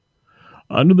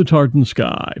Under the Tartan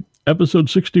Sky, Episode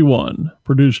 61,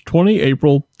 produced 20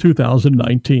 April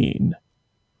 2019.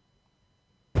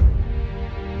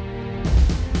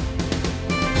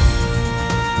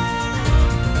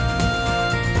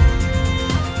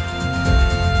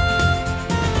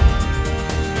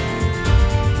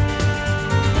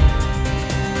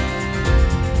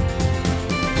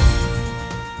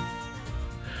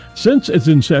 Since its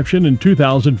inception in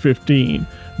 2015,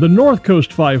 the North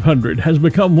Coast 500 has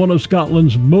become one of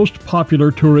Scotland's most popular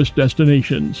tourist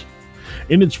destinations.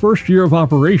 In its first year of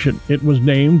operation, it was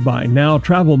named by Now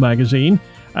Travel magazine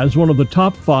as one of the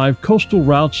top 5 coastal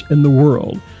routes in the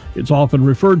world. It's often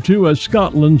referred to as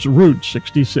Scotland's Route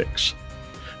 66.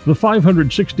 The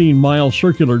 516-mile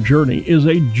circular journey is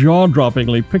a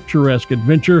jaw-droppingly picturesque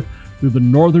adventure through the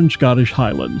northern Scottish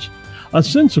Highlands, a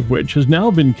sense of which has now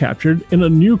been captured in a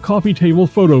new coffee table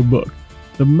photo book,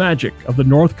 The Magic of the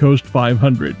North Coast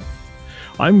 500.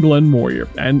 I'm Glenn Moyer,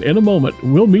 and in a moment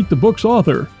we'll meet the book's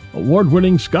author,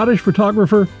 award-winning Scottish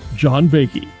photographer John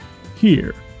Bakey,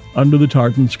 here under the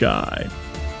Tartan Sky.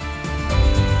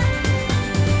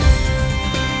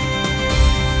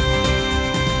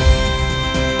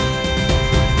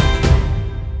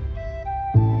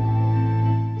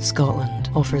 Scotland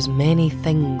offers many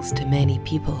things to many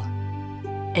people.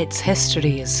 Its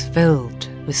history is filled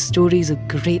with stories of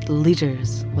great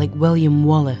leaders like William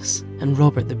Wallace and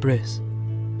Robert the Bruce,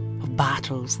 of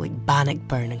battles like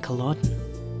Bannockburn and Culloden.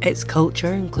 Its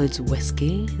culture includes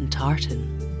whisky and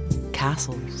tartan,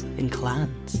 castles and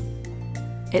clans.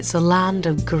 It's a land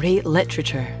of great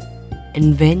literature,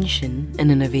 invention and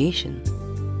innovation,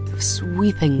 of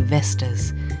sweeping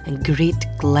vistas and great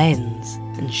glens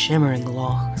and shimmering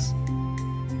lochs.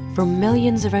 For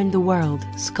millions around the world,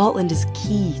 Scotland is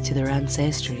key to their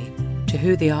ancestry, to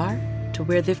who they are, to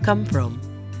where they've come from.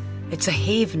 It's a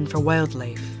haven for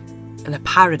wildlife and a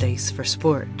paradise for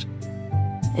sport.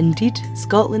 Indeed,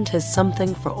 Scotland has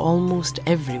something for almost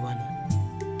everyone.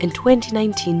 In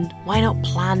 2019, why not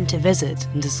plan to visit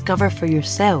and discover for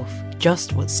yourself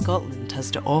just what Scotland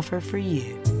has to offer for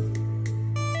you?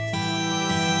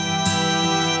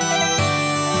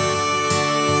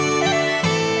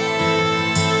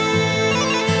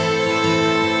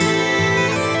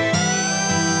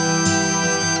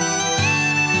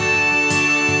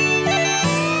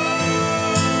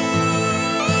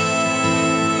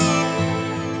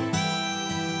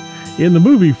 In the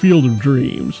movie Field of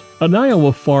Dreams, an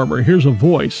Iowa farmer hears a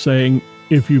voice saying,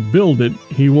 "If you build it,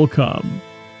 he will come."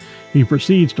 He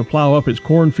proceeds to plow up his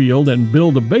cornfield and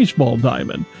build a baseball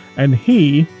diamond, and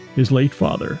he, his late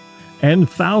father, and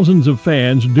thousands of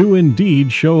fans do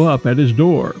indeed show up at his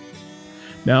door.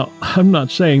 Now, I'm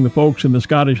not saying the folks in the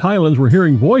Scottish Highlands were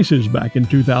hearing voices back in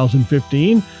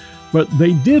 2015, but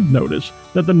they did notice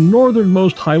that the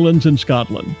northernmost highlands in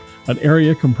Scotland, an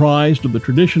area comprised of the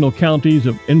traditional counties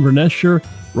of Inverness-shire,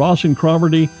 Ross and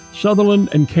Cromarty, Sutherland,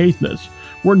 and Caithness,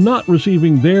 were not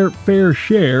receiving their fair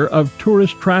share of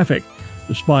tourist traffic,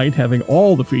 despite having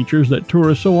all the features that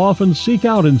tourists so often seek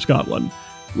out in Scotland: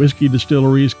 whiskey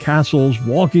distilleries, castles,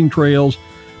 walking trails,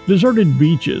 deserted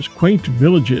beaches, quaint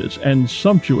villages, and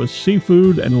sumptuous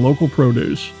seafood and local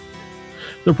produce.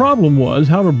 The problem was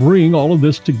how to bring all of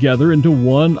this together into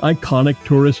one iconic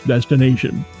tourist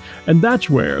destination. And that's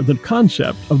where the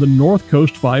concept of the North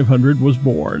Coast 500 was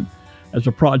born, as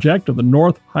a project of the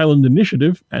North Highland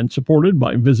Initiative and supported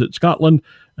by Visit Scotland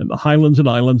and the Highlands and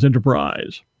Islands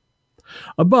Enterprise.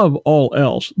 Above all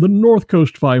else, the North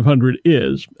Coast 500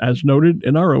 is, as noted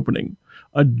in our opening,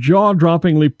 a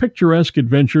jaw-droppingly picturesque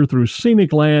adventure through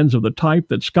scenic lands of the type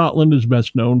that Scotland is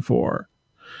best known for.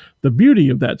 The beauty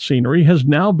of that scenery has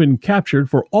now been captured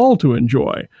for all to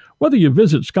enjoy, whether you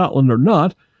visit Scotland or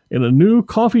not, in a new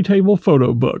coffee table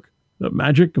photo book, The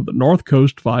Magic of the North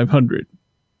Coast 500.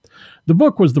 The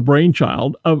book was the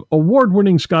brainchild of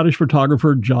award-winning Scottish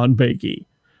photographer John Bakey,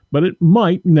 but it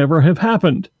might never have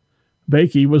happened.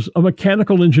 Bakey was a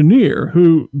mechanical engineer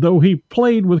who, though he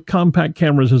played with compact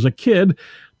cameras as a kid,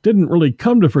 didn't really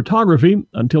come to photography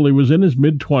until he was in his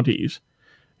mid-20s.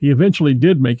 He eventually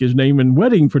did make his name in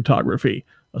wedding photography,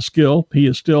 a skill he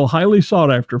is still highly sought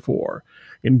after for.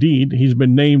 Indeed, he's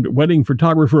been named Wedding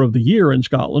Photographer of the Year in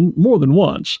Scotland more than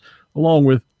once, along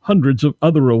with hundreds of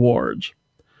other awards.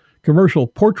 Commercial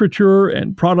portraiture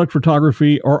and product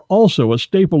photography are also a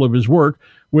staple of his work,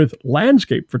 with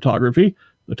landscape photography,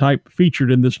 the type featured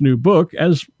in this new book,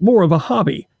 as more of a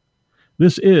hobby.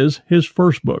 This is his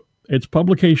first book, its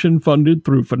publication funded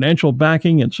through financial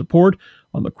backing and support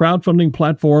on the crowdfunding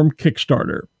platform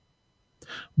Kickstarter.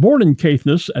 Born in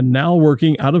Caithness and now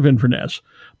working out of Inverness,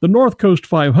 the North Coast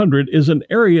 500 is an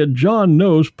area John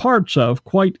knows parts of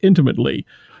quite intimately.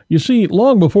 You see,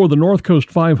 long before the North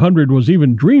Coast 500 was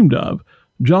even dreamed of,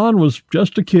 John was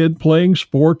just a kid playing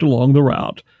sport along the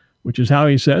route, which is how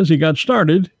he says he got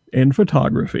started in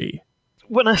photography.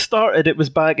 When I started, it was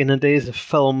back in the days of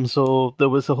film, so there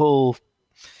was a whole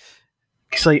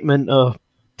excitement of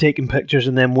taking pictures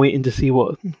and then waiting to see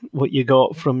what you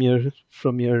got from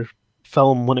your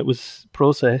film when it was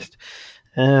processed,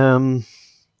 and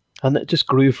it just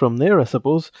grew from there, I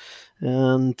suppose.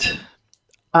 And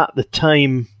at the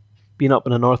time, being up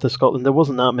in the north of Scotland, there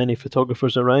wasn't that many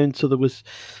photographers around, so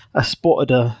I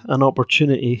spotted an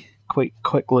opportunity quite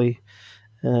quickly.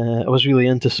 I was really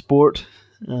into sport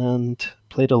and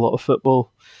played a lot of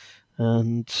football,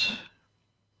 and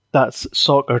that's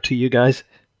soccer to you guys.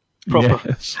 Proper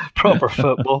football. Proper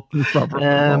football.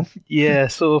 Yeah,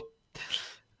 so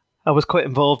I was quite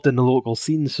involved in the local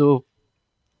scene, so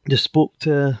just spoke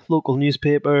to local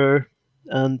newspaper,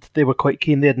 and they were quite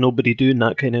keen. They had nobody doing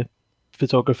that kind of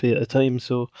photography at the time,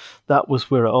 so that was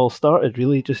where it all started,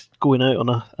 really, just going out on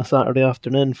a Saturday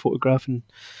afternoon, photographing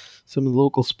some of the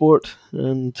local sport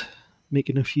and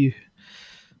making a few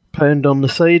pound on the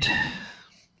side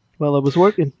while I was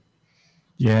working.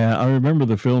 Yeah, I remember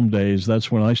the film days.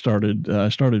 That's when I started. I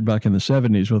started back in the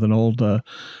 70s with an old a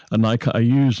Nikon. I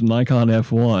used Nikon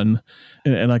F1,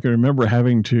 and I can remember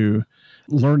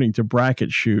learning to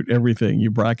bracket shoot everything.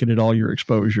 You bracketed all your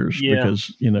exposures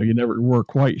because you never were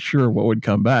quite sure what would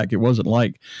come back. It wasn't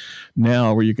like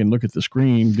now where you can look at the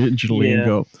screen digitally and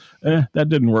go, that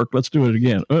didn't work. Let's do it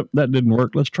again. Oh, that didn't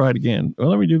work. Let's try it again. Well,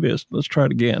 let me do this. Let's try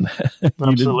it again.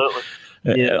 Absolutely.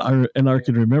 Yeah. I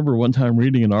can remember one time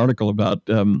reading an article about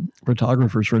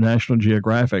photographers for National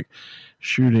Geographic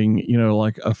shooting,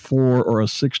 like a 4 or a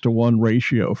 6-to-1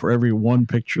 ratio for every one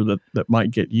picture that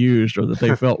might get used or that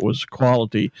they felt was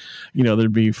quality.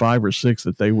 There'd be 5 or 6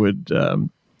 that they would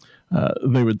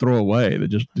throw away that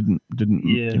just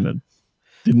didn't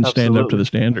stand up to the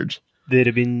standards. They'd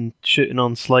have been shooting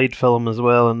on slide film as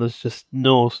well, and there's just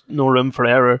no room for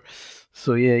error.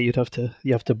 So yeah, you have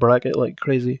to bracket like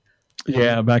crazy.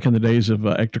 Yeah, back in the days of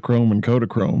Ektachrome and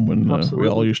Kodachrome, when we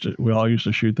all used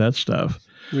to shoot that stuff.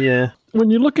 Yeah.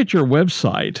 When you look at your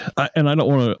website, and I don't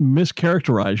want to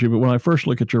mischaracterize you, but when I first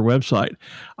look at your website,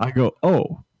 I go,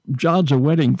 "Oh, John's a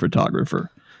wedding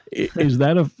photographer." Is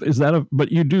that a?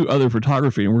 But you do other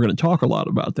photography, and we're going to talk a lot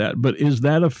about that. But is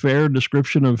that a fair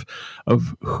description of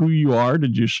who you are?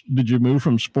 Did you move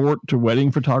from sport to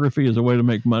wedding photography as a way to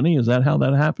make money? Is that how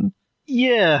that happened?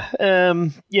 Yeah,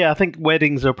 I think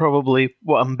weddings are probably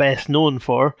what I'm best known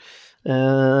for.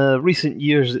 Recent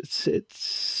years,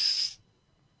 it's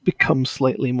become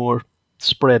slightly more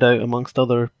spread out amongst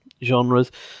other genres,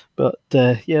 but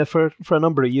for a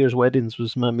number of years, weddings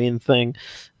was my main thing.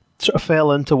 Sort of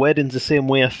fell into weddings the same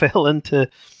way I fell into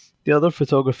the other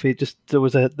photography. Just there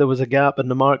was a gap in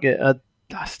the market.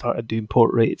 I started doing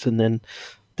portraits and then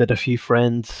did a few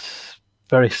friends,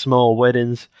 very small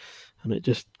weddings. And it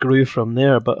just grew from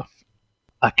there. But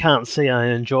I can't say I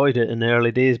enjoyed it in the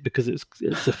early days because it's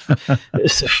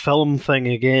a film thing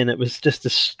again. It was just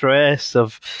the stress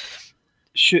of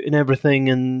shooting everything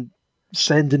and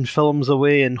sending films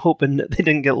away and hoping that they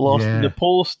didn't get lost in the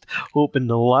post, hoping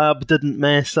the lab didn't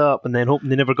mess up, and then hoping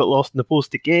they never got lost in the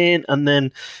post again, and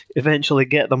then eventually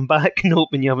get them back and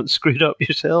hoping you haven't screwed up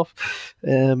yourself.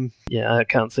 I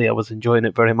can't say I was enjoying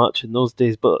it very much in those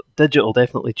days, but digital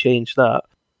definitely changed that.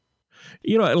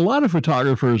 A lot of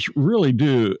photographers really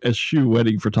do eschew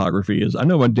wedding photography. I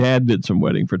know my dad did some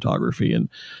wedding photography,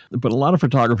 but a lot of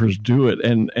photographers do it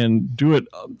and do it.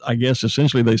 I guess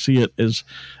essentially they see it as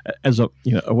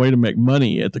a way to make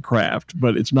money at the craft,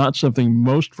 but it's not something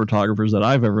most photographers that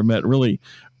I've ever met really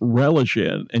relish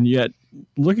in. And yet,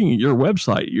 looking at your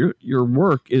website, your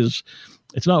work is.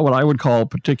 It's not what I would call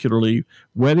particularly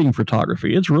wedding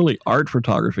photography. It's really art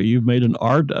photography. You've made an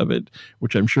art of it,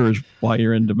 which I'm sure is why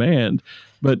you're in demand.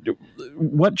 But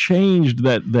what changed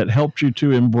that helped you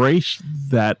to embrace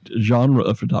that genre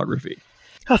of photography?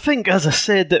 I think, as I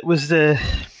said, it was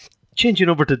changing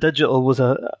over to digital was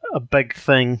a big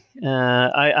thing.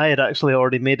 I had actually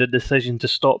already made a decision to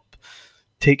stop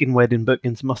taking wedding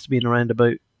bookings. Must have been around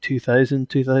about 2000,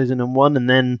 2001, and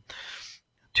then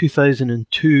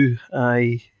 2002,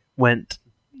 I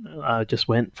just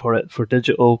went for it for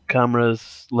digital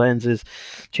cameras, lenses,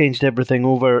 changed everything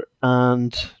over,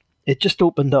 and it just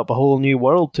opened up a whole new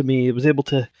world to me. I was able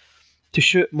to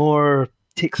shoot more,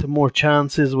 take some more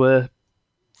chances with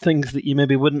things that you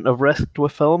maybe wouldn't have risked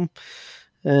with film,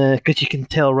 because you can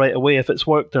tell right away if it's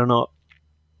worked or not.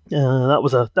 That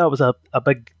was a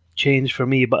big change for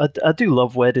me, but I do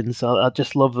love weddings. I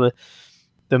just love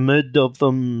the the mood of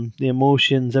them, the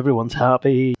emotions. Everyone's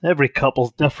happy. Every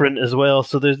couple's different as well.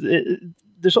 So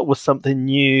there's always something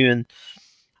new, and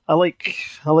I like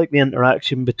the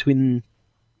interaction between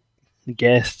the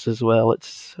guests as well.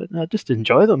 I just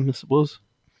enjoy them, I suppose.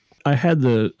 I had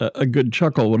a good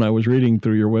chuckle when I was reading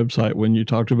through your website when you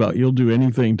talked about you'll do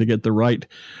anything to get the right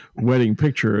wedding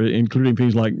picture, including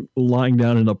things like lying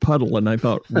down in a puddle. And I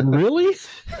thought, really?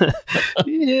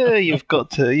 Yeah, you've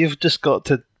just got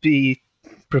to be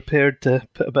prepared to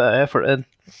put a bit of effort in.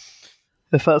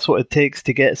 If that's what it takes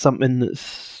to get something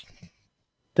that's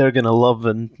they're going to love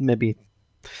and maybe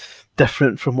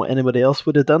different from what anybody else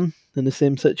would have done in the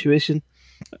same situation.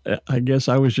 I guess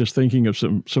I was just thinking of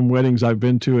some weddings I've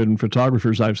been to and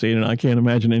photographers I've seen, and I can't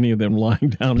imagine any of them lying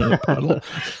down in a puddle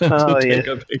to take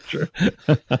a picture.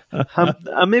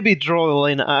 I maybe draw the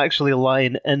line at actually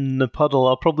lying in the puddle.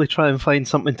 I'll probably try and find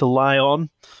something to lie on.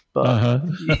 But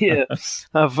yeah,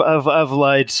 I've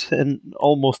lied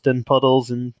almost in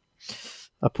puddles, and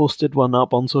I posted one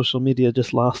up on social media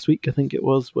just last week. I think it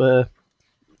was where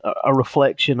a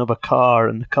reflection of a car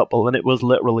and a couple, and it was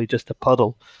literally just a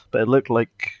puddle, but it looked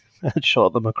like I had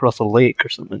shot them across a lake or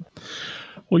something.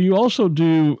 Well, you also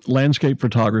do landscape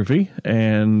photography,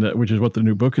 and which is what the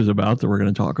new book is about that we're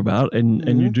going to talk about,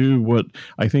 and you do what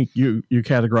I think you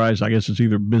categorize, I guess it's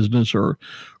either business or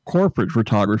corporate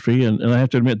photography, and I have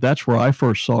to admit that's where I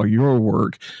first saw your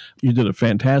work. You did a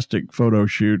fantastic photo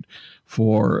shoot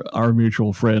for our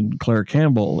mutual friend Claire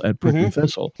Campbell at Prickly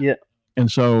Thistle. Yeah. And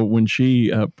so when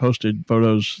she posted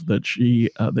photos that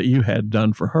that you had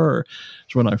done for her,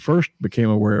 it's when I first became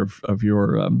aware of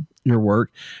your work.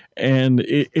 And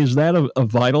is that a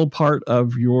vital part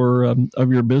of your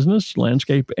business,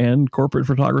 landscape and corporate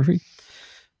photography?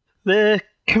 The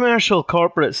commercial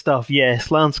corporate stuff,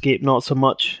 yes. Landscape, not so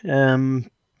much.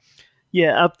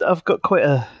 Yeah, I've got quite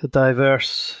a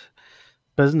diverse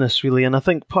business, really, and I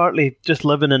think partly just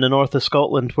living in the north of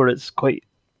Scotland, where it's quite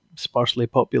sparsely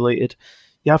populated,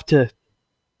 you have to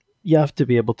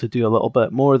be able to do a little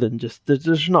bit more than just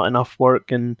there's not enough work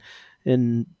in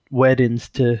weddings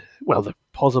to, well, there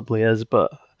possibly is, but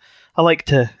I like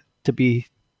to be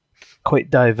quite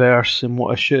diverse in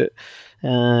what I shoot.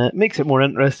 It makes it more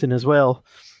interesting as well.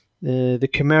 The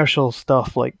commercial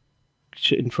stuff, like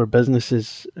shooting for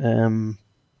businesses,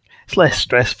 it's less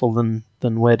stressful than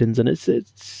weddings, and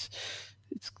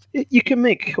you can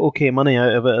make okay money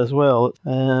out of it as well.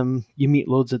 You meet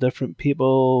loads of different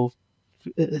people.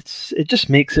 It just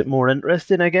makes it more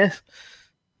interesting, I guess.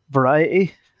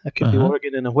 Variety. I could be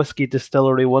working in a whiskey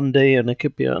distillery one day, and I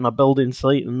could be on a building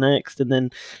site the next, and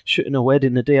then shooting a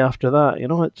wedding the day after that.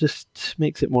 It just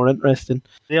makes it more interesting.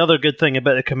 The other good thing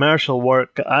about the commercial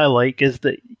work I like is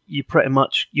that you pretty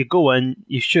much, you go in,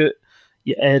 you shoot,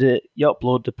 you edit, you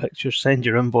upload the pictures, send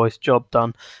your invoice, job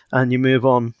done, and you move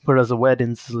on. Whereas a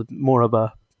wedding's is more of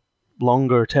a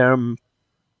longer term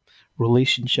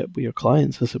relationship with your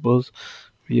clients, I suppose.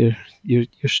 You're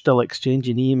still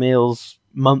exchanging emails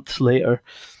months later.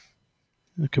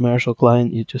 A commercial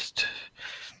client, you just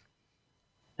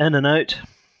in and out.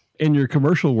 In your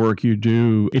commercial work you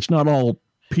do, it's not all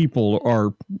people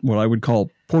are what I would call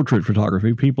portrait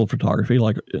photography, people photography,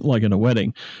 like in a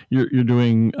wedding. You're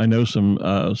doing, I know,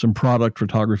 some product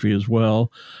photography as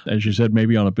well. As you said,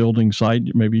 maybe on a building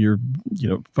site, maybe you're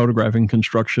photographing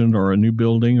construction or a new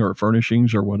building or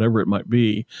furnishings or whatever it might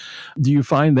be. Do you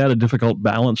find that a difficult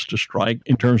balance to strike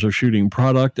in terms of shooting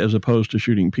product as opposed to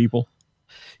shooting people?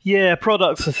 Yeah,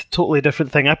 products is a totally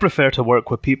different thing. I prefer to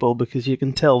work with people because you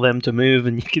can tell them to move,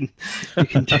 and you can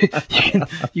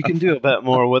do a bit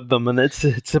more with them, and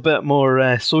it's a bit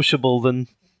more sociable than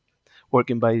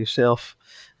working by yourself.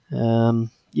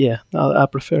 Yeah, I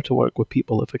prefer to work with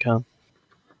people if I can.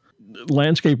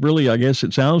 Landscape, really, I guess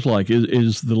it sounds like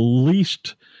is the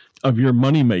least of your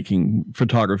money-making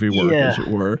photography work, as it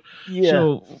were. Yeah.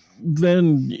 So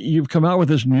then you've come out with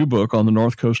this new book on the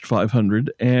North Coast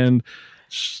 500, and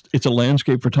it's a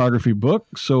landscape photography book.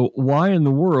 So why in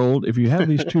the world, if you have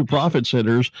these two profit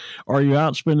centers, are you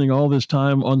out spending all this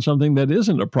time on something that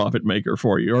isn't a profit maker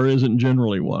for you, or isn't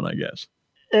generally one, I guess?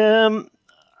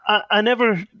 I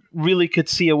never really could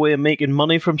see a way of making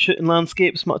money from shooting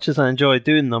landscapes, much as I enjoy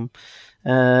doing them.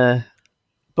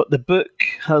 But the book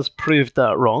has proved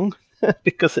that wrong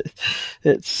because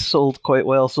it's sold quite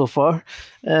well so far.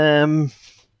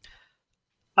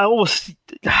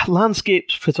 Landscape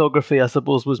photography, I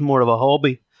suppose, was more of a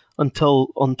hobby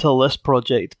until this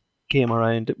project came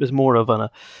around. It was more of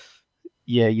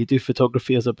you do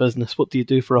photography as a business. What do you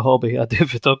do for a hobby? I do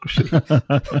photography,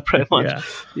 pretty much.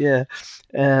 Yeah.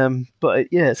 But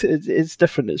it's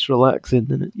different. It's relaxing,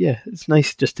 and it's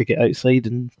nice just to get outside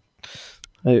and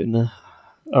out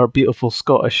our beautiful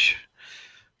Scottish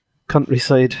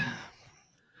countryside.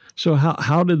 So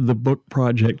how did the book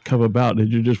project come about?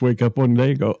 Did you just wake up one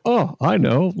day and go, oh, I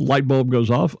know, light bulb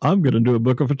goes off, I'm going to do a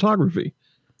book of photography?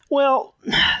 Well,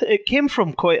 it came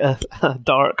from quite a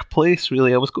dark place,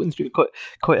 really. I was going through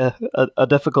quite a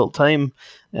difficult time,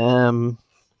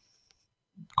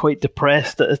 quite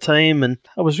depressed at the time, and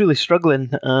I was really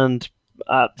struggling, and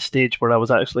at the stage where I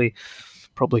was actually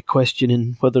probably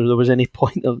questioning whether there was any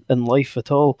point in life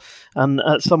at all. And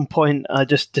at some point, I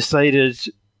just decided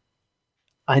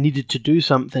I needed to do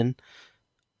something.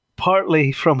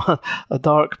 Partly from a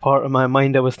dark part of my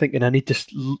mind, I was thinking I need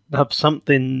to have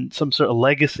something, some sort of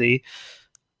legacy.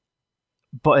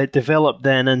 But it developed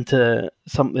then into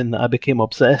something that I became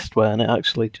obsessed with, and it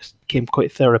actually just became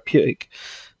quite therapeutic.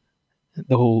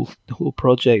 The whole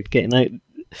project, getting out,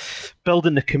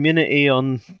 building the community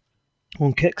on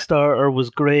Kickstarter was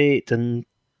great, and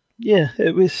yeah,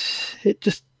 it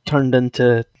just turned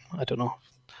into, I don't know,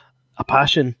 a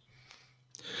passion.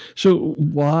 So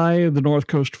why the North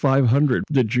Coast 500?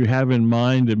 Did you have in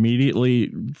mind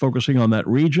immediately focusing on that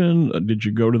region? Did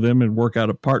you go to them and work out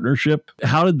a partnership?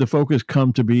 How did the focus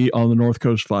come to be on the North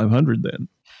Coast 500 then?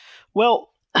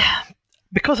 Well,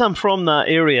 because I'm from that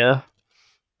area,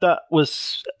 that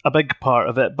was a big part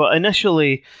of it. But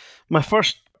initially, my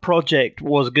first project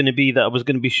was going to be that I was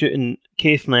going to be shooting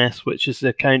Caithness, which is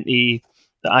the county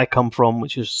that I come from,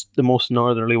 which is the most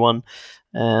northerly one.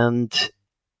 And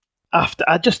after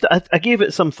I gave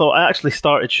it some thought. I actually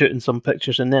started shooting some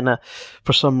pictures, and then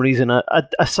for some reason I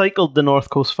cycled the North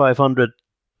Coast 500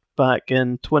 back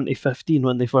in 2015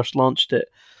 when they first launched it,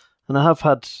 and I have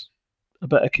had a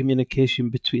bit of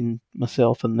communication between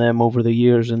myself and them over the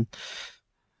years, and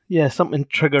yeah, something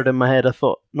triggered in my head. I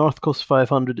thought North Coast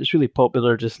 500 is really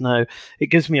popular just now. It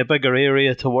gives me a bigger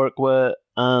area to work with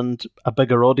and a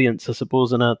bigger audience, I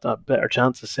suppose, and a better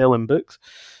chance of selling books.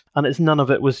 And none of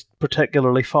it was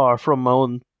particularly far from my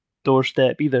own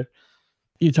doorstep either.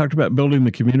 You talked about building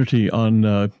the community on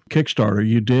Kickstarter.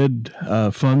 You did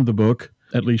fund the book,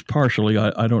 at least partially.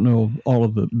 I don't know all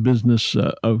of the business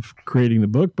of creating the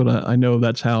book, but I know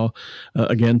that's how,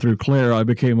 again, through Claire, I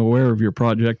became aware of your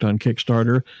project on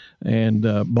Kickstarter and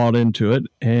bought into it.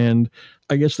 And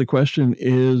I guess the question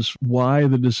is, why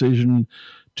the decision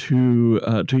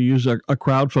to use a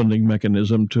crowdfunding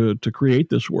mechanism to create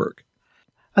this work?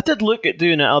 I did look at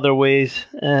doing it other ways.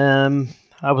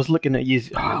 I was looking at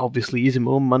obviously using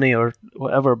my own money or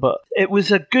whatever, but it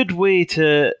was a good way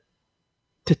to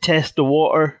test the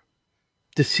water,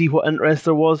 to see what interest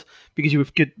there was, because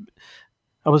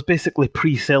I was basically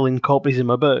pre-selling copies of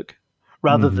my book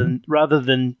rather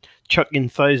than chucking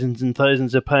thousands and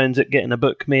thousands of pounds at getting a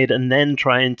book made and then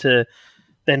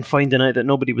finding out that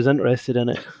nobody was interested in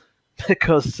it.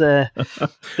 Because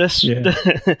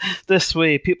this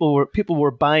way people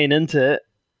were buying into it,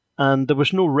 and there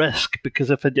was no risk, because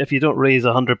if you don't raise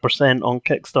 100% on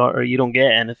Kickstarter, you don't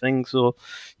get anything. So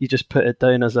you just put it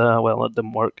down as it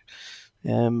didn't work.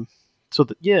 It took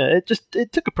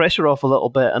the pressure off a little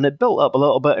bit, and it built up a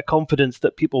little bit of confidence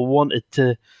that people wanted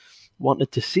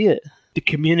to see it. The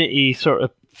community sort of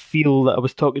feel that I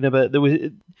was talking about, there was.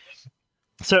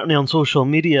 Certainly on social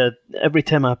media, every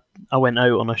time I went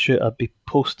out on a shoot, I'd be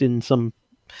posting some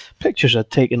pictures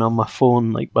I'd taken on my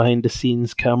phone, like behind the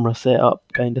scenes camera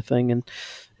setup kind of thing. And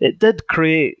it did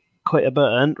create quite a bit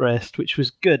of interest, which was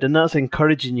good. And that's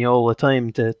encouraging you all the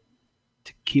time to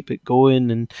keep it going.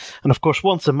 And of course,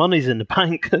 once the money's in the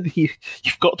bank,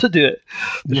 you've got to do it.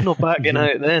 There's no backing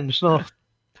out then. It's not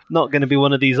going to be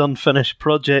one of these unfinished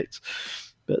projects.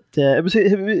 But it was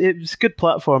a good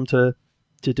platform to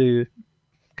do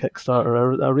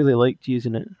Kickstarter. I really liked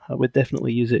using it. I would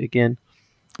definitely use it again.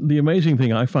 The amazing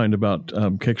thing I find about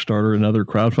Kickstarter and other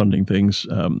crowdfunding things,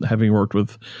 having worked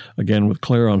with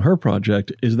Claire on her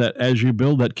project, is that as you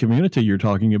build that community you're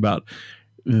talking about,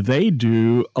 they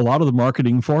do a lot of the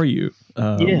marketing for you.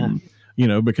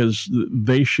 Because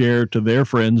they share to their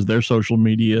friends, their social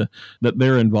media, that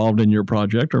they're involved in your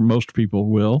project, or most people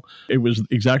will. It was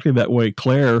exactly that way.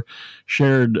 Claire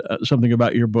shared something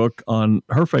about your book on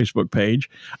her Facebook page.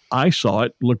 I saw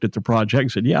it, looked at the project,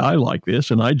 and said, yeah, I like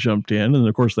this. And I jumped in. And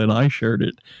of course, then I shared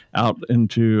it out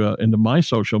into my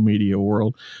social media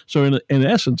world. So in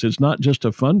essence, it's not just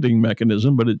a funding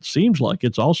mechanism, but it seems like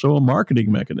it's also a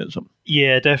marketing mechanism.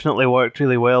 Yeah, it definitely worked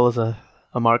really well as a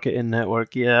marketing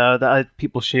network. Yeah, that I had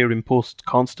people sharing posts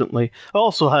constantly. I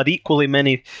also had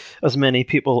as many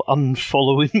people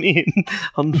unfollowing me and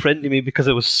unfriending me because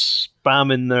I was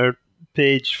spamming their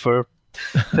page for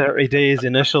 30 days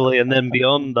initially, and then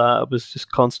beyond that, I was just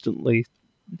constantly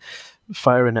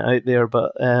firing it out there.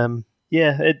 But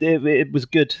it was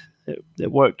good.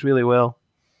 it worked really well.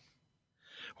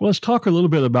 Well, let's talk a little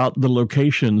bit about the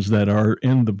locations that are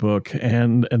in the book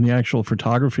and the actual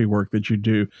photography work that you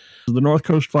do. The North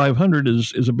Coast 500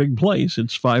 is a big place.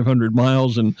 It's 500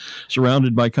 miles and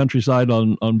surrounded by countryside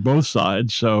on both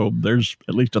sides. So there's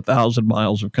at least 1,000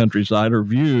 miles of countryside or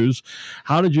views.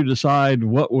 How did you decide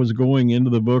what was going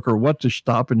into the book, or what to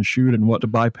stop and shoot and what to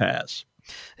bypass?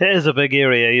 It is a big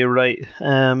area, you're right.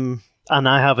 And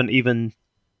I haven't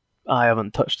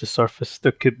touched the surface.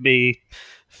 There could be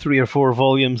 3 or 4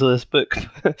 volumes of this book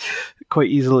quite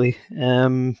easily.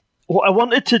 What I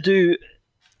wanted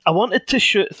to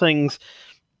shoot things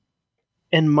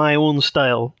in my own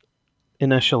style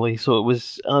initially. So it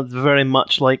was very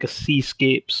much like a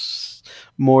seascapes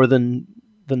more than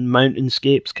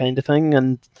mountainscapes kind of thing.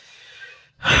 And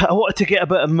I wanted to get a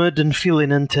bit of mood and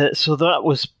feeling into it. So that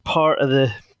was part of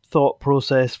the thought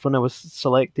process when I was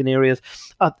selecting areas.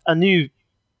 I knew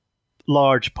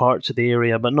large parts of the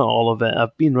area, but not all of it.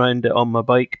 I've been around it on my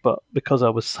bike, but because I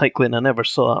was cycling, I never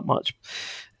saw that much.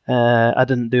 I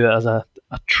didn't do it as a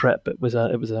trip. It was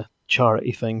a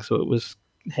charity thing, so it was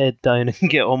head down and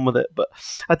get on with it. But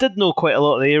I did know quite a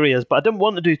lot of the areas, but I didn't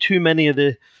want to do too many of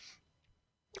the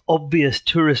obvious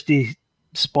touristy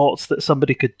spots that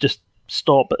somebody could just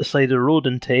stop at the side of the road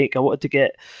and take. I wanted to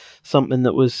get something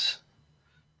that was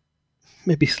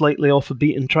maybe slightly off a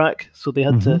beaten track, so they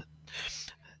had to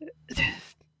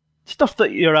stuff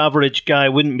that your average guy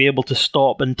wouldn't be able to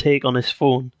stop and take on his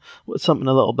phone, with something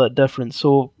a little bit different.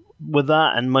 So with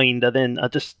that in mind, I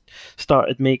just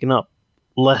started making up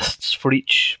lists for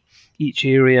each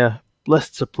area,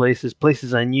 lists of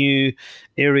places I knew,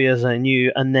 areas I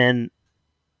knew, and then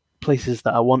places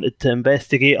that I wanted to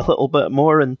investigate a little bit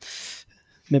more and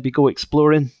maybe go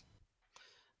exploring.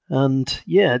 And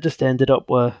yeah, it just ended up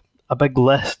with a big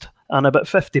list, and about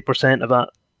 50% of that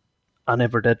I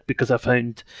never did, because I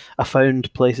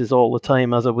found places all the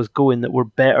time as I was going that were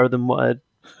better than what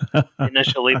I'd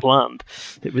initially planned.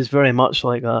 It was very much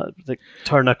like that. Like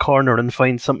turn a corner and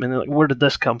find something like, where did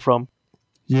this come from?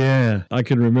 Yeah, I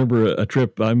can remember a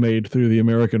trip I made through the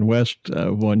American West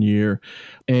one year,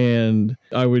 and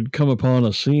I would come upon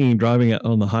a scene driving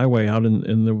on the highway out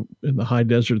in the high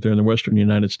desert there in the western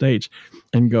United States,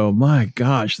 and go, my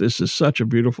gosh, this is such a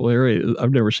beautiful area.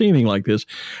 I've never seen anything like this.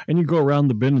 And you go around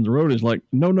the bend in the road, it's like,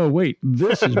 no, wait,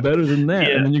 this is better than that.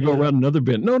 Yeah, and then you go around another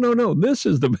bend. No, this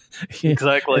is the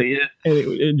exactly.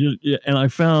 Yeah. And I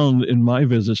found in my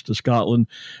visits to Scotland,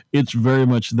 it's very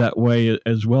much that way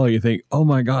as well. You think, oh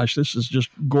my gosh, this is just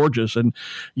gorgeous. And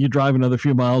you drive another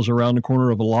few miles around the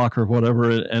corner of a loch or whatever,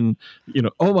 and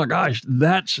oh my gosh,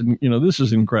 this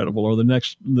is incredible. Or the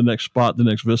next spot, the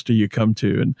next vista you come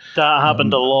to. And that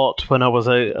happened a lot when I was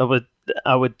out.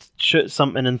 I would shoot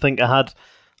something and think I had,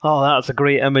 oh, that's a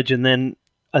great image, and then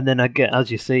I get, as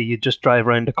you say, you just drive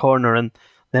around a corner, and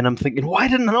then I'm thinking, why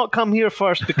didn't I not come here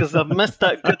first? Because I've missed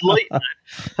that good light now.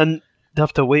 And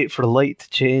have to wait for the light to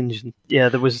change. And yeah,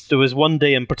 there was one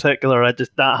day in particular,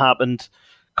 that happened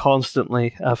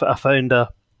constantly. I found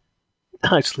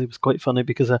actually it was quite funny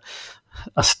because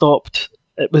I stopped.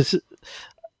 There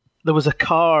was a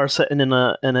car sitting in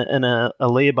a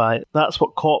lay-by. That's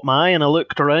what caught my eye, and I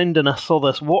looked around and I saw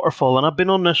this waterfall. And I've been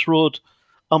on this road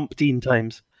umpteen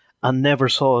times and never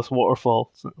saw this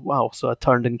waterfall. Wow! So I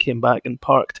turned and came back and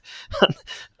parked.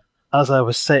 As I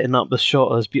was setting up the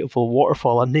shot of this beautiful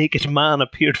waterfall, a naked man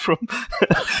appeared from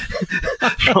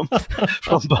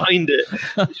behind it.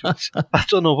 I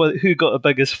don't know who got the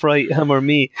biggest fright, him or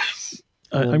me.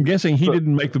 I'm guessing he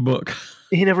didn't make the book.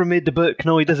 He never made the book.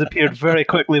 No, he disappeared very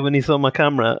quickly when he saw my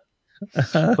camera.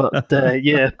 But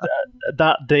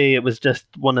that day it was just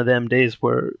one of them days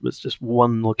where it was just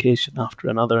one location after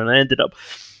another, and I ended up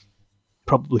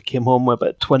probably came home with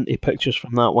about 20 pictures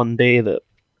from that one day that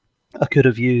I could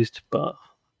have used, but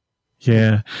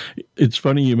yeah, it's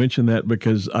funny you mentioned that,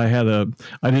 because I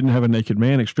didn't have a naked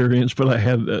man experience, but I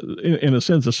had, in a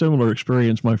sense, a similar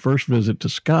experience. My first visit to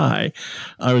Skye,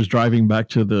 I was driving back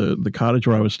to the cottage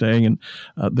where I was staying, and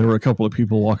there were a couple of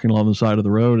people walking along the side of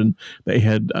the road, and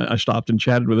I stopped and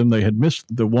chatted with them. They had missed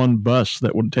the one bus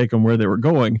that would take them where they were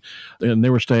going, and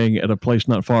they were staying at a place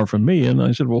not far from me. And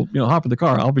I said, well, hop in the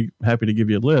car. I'll be happy to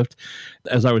give you a lift.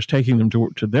 As I was taking them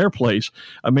to their place,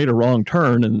 I made a wrong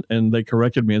turn, and they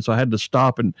corrected me, and so I had to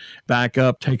stop and back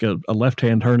up, take a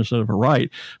left-hand turn instead of a right.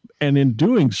 And in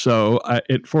doing so,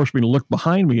 it forced me to look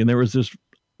behind me, and there was this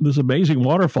this amazing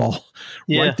waterfall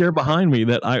right there behind me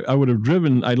that I would have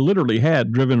driven. I literally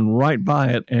had driven right by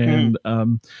it, and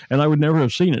I would never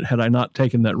have seen it had I not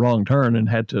taken that wrong turn and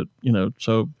had to,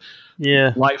 so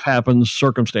life happens,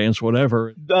 circumstance,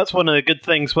 whatever. That's one of the good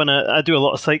things when I do a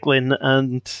lot of cycling,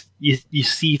 and you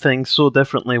see things so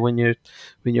differently when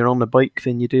you're on the bike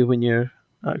than you do when you're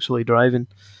actually driving.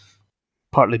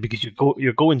 Partly because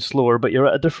you're going slower, but you're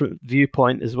at a different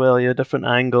viewpoint as well. You're a different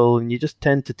angle, and you just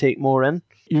tend to take more in.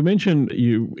 You mentioned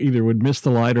you either would miss the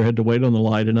light or had to wait on the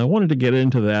light, and I wanted to get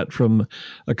into that from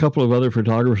a couple of other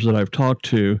photographers that I've talked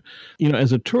to.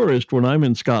 As a tourist, when I'm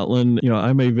in Scotland,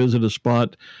 I may visit a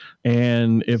spot,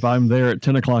 and if I'm there at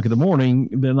 10 o'clock in the morning,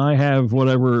 then I have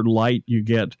whatever light you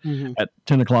get at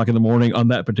 10 o'clock in the morning on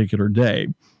that particular day.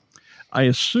 I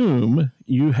assume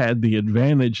you had the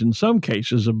advantage in some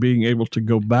cases of being able to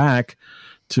go back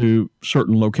to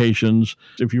certain locations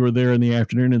if you were there in the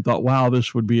afternoon and thought, wow,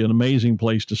 this would be an amazing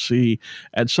place to see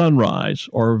at sunrise,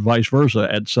 or vice versa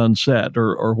at sunset,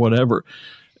 or whatever.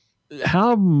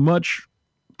 How much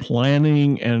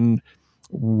planning and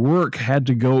work had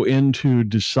to go into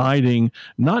deciding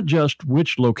not just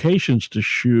which locations to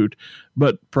shoot,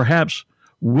 but perhaps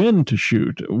when to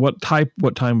shoot, what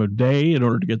time of day in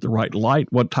order to get the right light,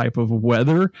 what type of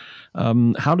weather?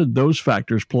 How did those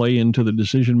factors play into the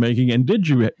decision making? And did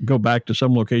you go back to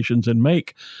some locations and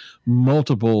make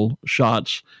multiple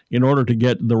shots in order to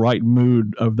get the right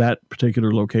mood of that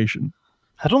particular location?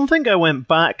 I don't think I went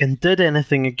back and did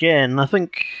anything again. I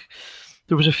think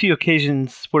there was a few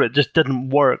occasions where it just didn't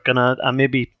work, and I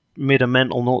maybe made a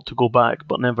mental note to go back,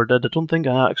 but never did. I don't think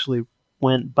I actually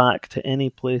went back to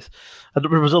any place. There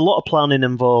was a lot of planning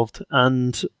involved,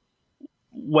 and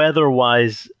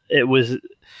weather-wise, I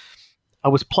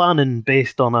was planning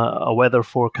based on a weather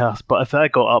forecast. But if I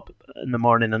got up in the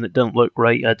morning and it didn't look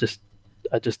right, I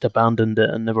just abandoned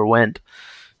it and never went.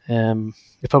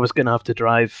 If I was going to have to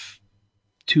drive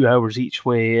 2 hours each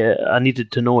way, I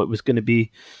needed to know it was going to be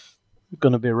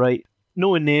right.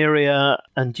 Knowing the area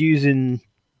and using.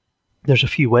 There's a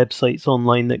few websites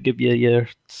online that give you your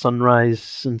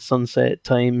sunrise and sunset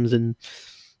times, and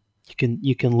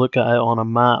you can look at it on a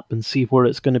map and see where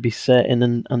it's going to be setting,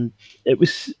 and it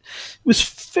was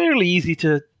fairly easy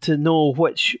to know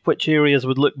which areas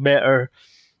would look better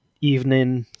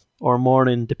evening or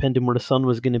morning, depending where the sun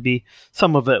was going to be.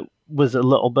 Some of it was a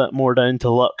little bit more down to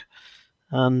luck,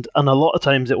 and a lot of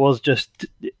times it was just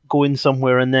going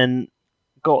somewhere and then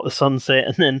got the sunset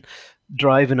and then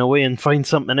driving away and find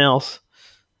something else,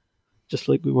 just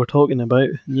like we were talking about,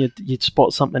 and you'd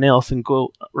spot something else and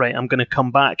go, right, I'm going to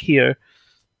come back here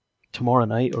tomorrow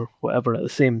night or whatever at the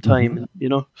same time,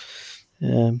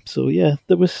 so yeah,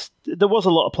 there was a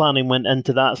lot of planning went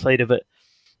into that side of it,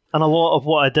 and a lot of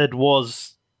what I did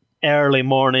was early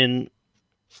morning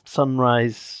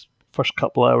sunrise, first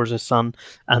couple hours of sun,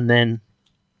 and then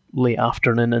late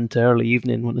afternoon into early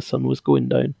evening when the sun was going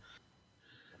down.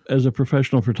 As a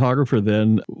professional photographer,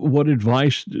 then, what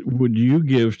advice would you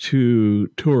give to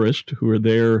tourists who are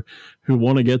there, who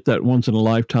want to get that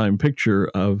once-in-a-lifetime picture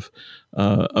of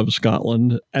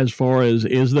Scotland? As far as,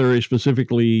 is there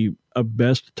specifically a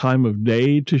best time of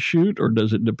day to shoot, or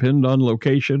does it depend on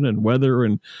location and weather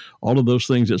and all of those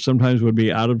things that sometimes would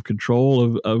be out of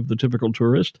control of the typical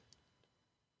tourist?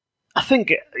 I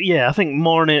think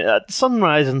morning,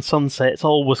 sunrise and sunset is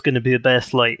always going to be the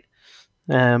best light.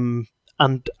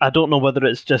 And I don't know whether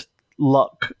it's just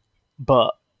luck,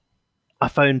 but I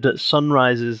found that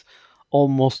sunrises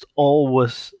almost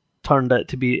always turned out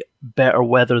to be better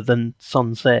weather than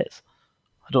sunsets.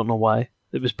 I don't know why.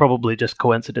 It was probably just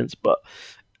coincidence, but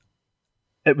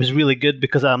it was really good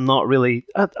because I'm not really...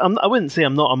 I wouldn't say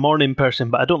I'm not a morning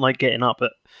person, but I don't like getting up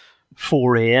at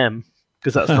 4 a.m.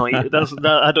 because that's not...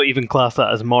 I don't even class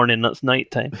that as morning, that's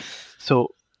nighttime.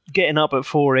 So getting up at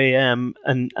 4 a.m.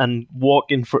 and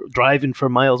driving for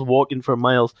miles, walking for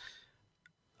miles,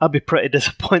 I'd be pretty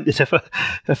disappointed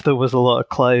if there was a lot of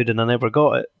cloud and I never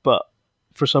got it. But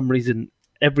for some reason,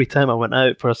 every time I went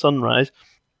out for a sunrise,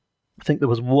 I think there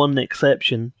was one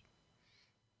exception.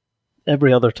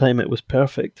 Every other time it was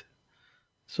perfect.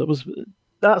 So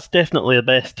that's definitely the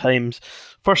best times.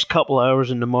 First couple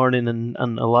hours in the morning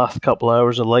and the last couple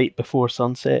hours of light before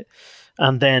sunset.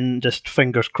 And then just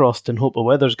fingers crossed and hope the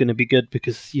weather's going to be good,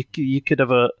 because you could have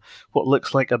what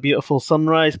looks like a beautiful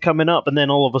sunrise coming up, and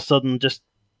then all of a sudden just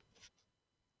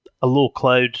a low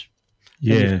cloud.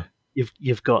 Yeah,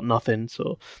 you've got nothing.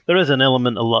 So there is an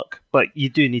element of luck, but you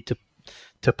do need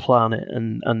to plan it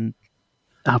and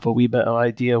have a wee bit of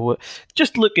idea.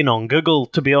 Just looking on Google,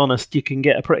 to be honest, you can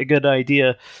get a pretty good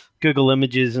idea. Google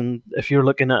Images, and if you're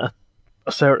looking at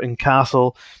a certain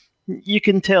castle, You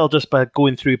can tell just by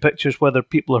going through pictures whether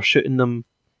people are shooting them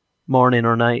morning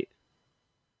or night.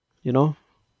 You know?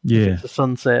 If Yeah. it's a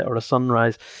sunset or a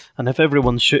sunrise. And if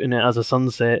everyone's shooting it as a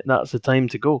sunset, that's the time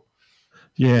to go.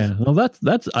 Yeah. Well,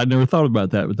 that's I never thought about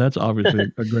that, but that's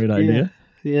obviously a great idea.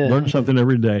 Yeah. Learn something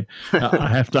every day.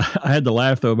 I had to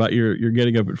laugh though about your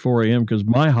getting up at 4 a.m. because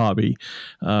my hobby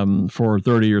for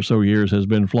 30 or so years has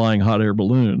been flying hot air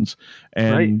balloons.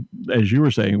 And as you were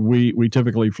saying, we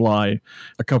typically fly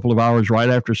a couple of hours right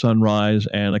after sunrise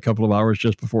and a couple of hours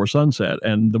just before sunset.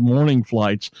 And the morning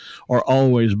flights are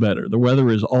always better. The weather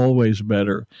is always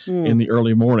better in the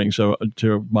early morning. So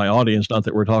to my audience, not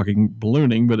that we're talking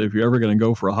ballooning, but if you're ever going to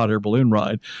go for a hot air balloon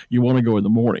ride, you want to go in the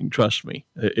morning. Trust me,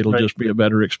 it'll just be a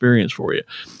better experience for you.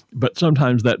 But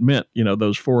sometimes that meant,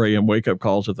 those 4 a.m. wake up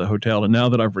calls at the hotel. And now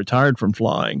that I've retired from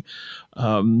flying,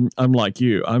 I'm like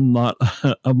you. I'm not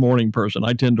a morning person.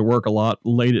 I tend to work a lot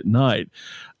late at night.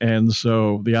 And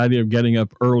so the idea of getting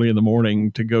up early in the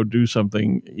morning to go do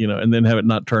something, and then have it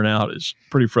not turn out is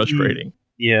pretty frustrating.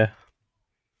 Yeah.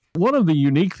 One of the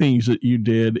unique things that you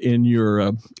did in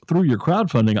your through your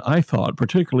crowdfunding, I thought,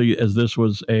 particularly as this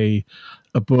was a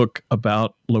book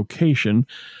about location,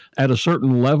 at a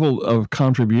certain level of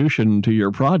contribution to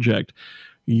your project,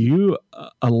 you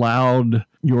allowed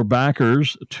your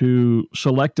backers to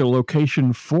select a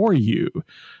location for you.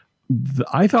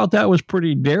 I thought that was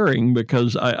pretty daring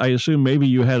because I assume maybe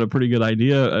you had a pretty good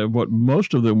idea of what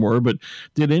most of them were, but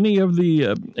did any of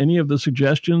the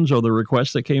suggestions or the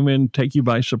requests that came in take you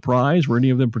by surprise? Were any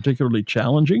of them particularly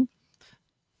challenging?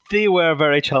 They were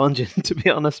very challenging, to be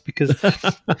honest, because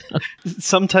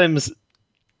sometimes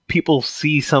people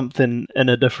see something in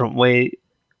a different way.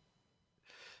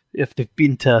 If they've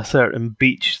been to a certain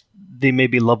beach, they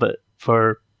maybe love it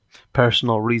for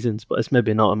personal reasons, but it's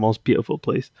maybe not the most beautiful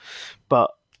place.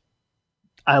 But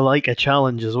I like a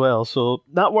challenge as well, so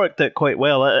that worked out quite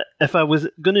well. If I was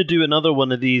going to do another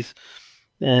one of these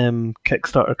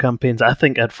Kickstarter campaigns, I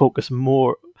think I'd focus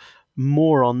more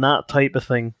on that type of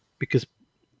thing, because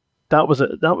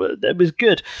it was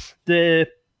good. There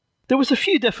was a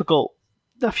few difficult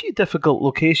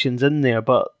locations in there,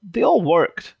 but they all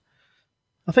worked.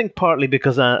 I think partly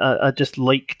because I just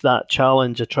liked that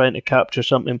challenge of trying to capture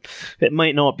something. It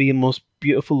might not be the most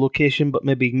beautiful location, but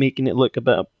maybe making it look a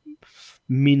bit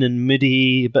mean and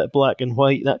moody, a bit black and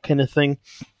white, that kind of thing.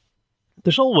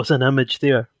 There's always an image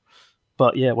there,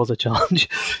 but yeah, it was a challenge.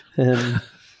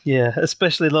 Yeah,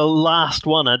 especially the last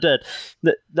one I did.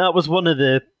 That was one of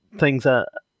the things that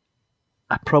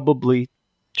I probably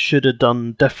should have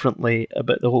done differently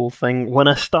about the whole thing. When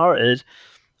I started,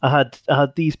 I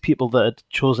had these people that had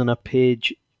chosen a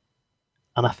page,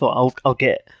 and I thought I'll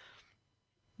get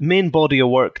main body of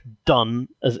work done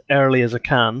as early as I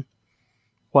can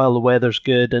while the weather's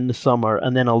good in the summer,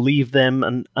 and then I'll leave them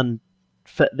and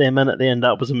fit them in at the end.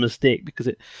 That was a mistake, because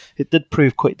it did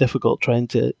prove quite difficult trying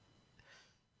to,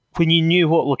 when you knew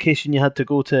what location you had to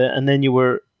go to and then you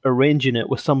were arranging it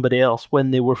with somebody else when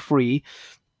they were free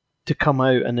to come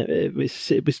out, and it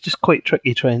was just quite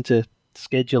tricky trying to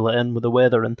schedule it in with the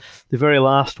weather. And the very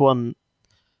last one,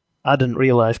 I didn't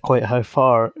realise quite how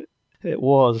far it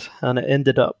was, and it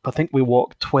ended up, I think we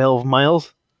walked 12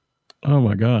 miles. Oh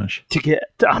my gosh. To get,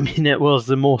 it was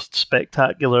the most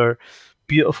spectacular,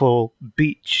 beautiful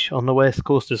beach on the west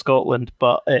coast of Scotland,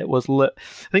 but it was lit.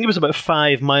 I think it was about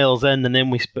 5 miles in, and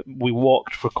then we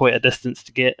walked for quite a distance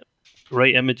to get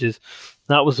right images.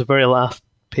 That was the very last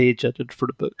page I did for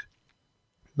the book.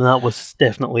 And that was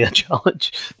definitely a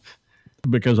challenge.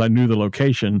 Because I knew the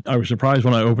location. I was surprised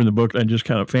when I opened the book and just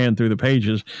kind of fanned through the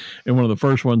pages. And one of the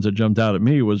first ones that jumped out at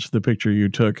me was the picture you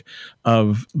took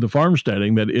of the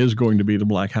farmsteading that is going to be the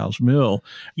Black House Mill.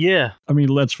 Yeah. I mean,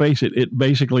 let's face it, it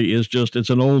basically is it's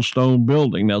an old stone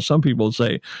building. Now, some people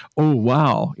say, oh,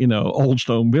 wow, old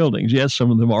stone buildings. Yes,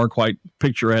 some of them are quite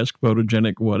picturesque,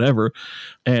 photogenic, whatever.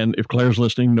 And if Claire's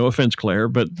listening, no offense, Claire,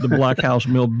 but the Black House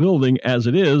Mill building as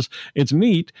it is, it's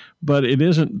neat, but it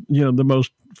isn't, the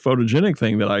most photogenic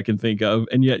thing that I can think of.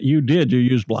 And yet you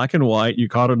used black and white. You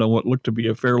caught it on what looked to be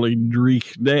a fairly dreary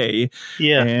day.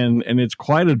 Yeah. And it's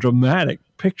quite a dramatic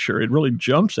picture. It really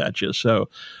jumps at you. So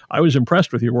I was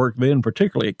impressed with your work then,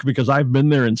 particularly because I've been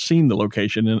there and seen the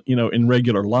location in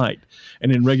regular light,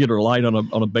 and in regular light on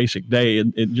a basic day.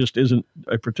 And it just isn't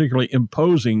a particularly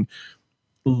imposing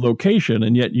location.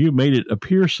 And yet you made it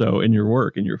appear so in your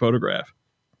work, in your photograph.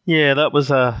 Yeah, that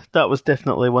was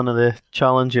definitely one of the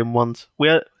challenging ones.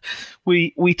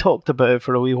 We talked about it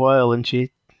for a wee while, and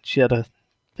she had I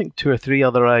think 2 or 3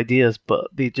 other ideas, but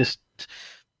they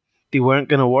weren't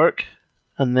going to work.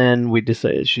 And then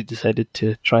she decided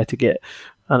to try to get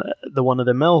the one of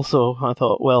the mill. So I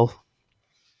thought, well,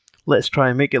 let's try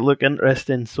and make it look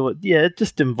interesting. So it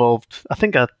just involved. I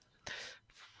think I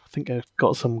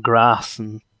got some grass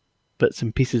and bits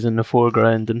and pieces in the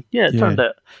foreground, and it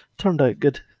turned out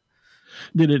good.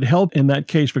 Did it help in that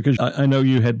case? Because I know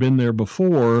you had been there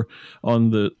before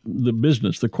on the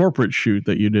business, the corporate shoot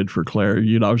that you did for Claire.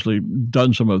 You'd obviously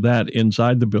done some of that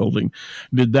inside the building.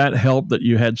 Did that help that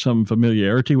you had some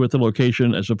familiarity with the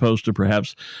location as opposed to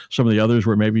perhaps some of the others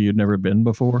where maybe you'd never been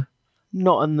before?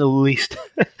 Not in the least,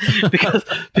 because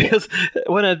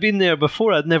when I'd been there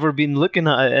before, I'd never been looking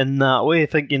at it in that way,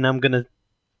 thinking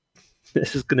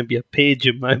this is gonna be a page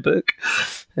in my book,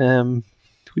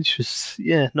 which was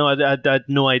I had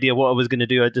no idea what I was gonna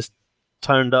do. I just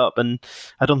turned up, and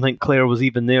I don't think Claire was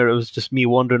even there. It was just me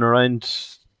wandering around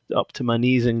up to my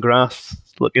knees in grass,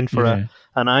 looking for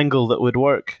an angle that would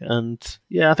work. And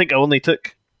I think I only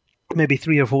took maybe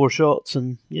 3 or 4 shots,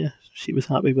 and she was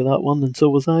happy with that one, and so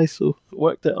was I, so it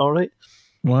worked out all right.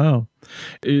 Wow.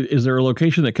 Is there a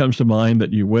location that comes to mind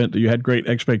that you went, that you had great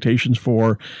expectations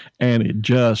for, and it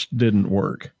just didn't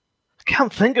work? I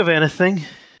can't think of anything.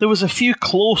 There was a few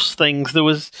close things. There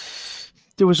was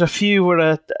a few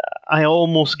where I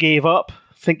almost gave up,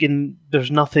 thinking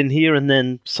there's nothing here, and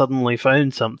then suddenly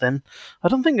found something. I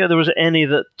don't think that there was any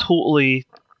that totally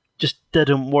just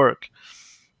didn't work.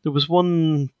 There was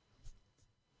one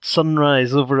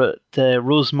sunrise over at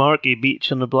Rosemarkie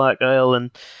Beach on the Black Isle, and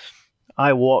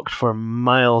I walked for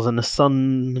miles and the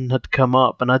sun had come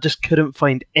up, and I just couldn't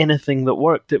find anything that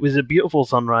worked. It was a beautiful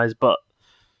sunrise, but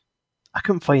I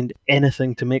couldn't find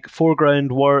anything to make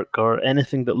foreground work or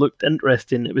anything that looked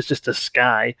interesting. It was just a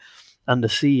sky and the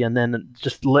sea, and then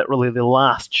just literally the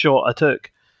last shot I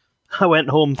took, I went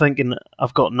home thinking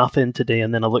I've got nothing today,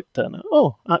 and then I looked at it.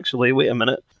 Oh, actually, wait a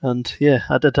minute. And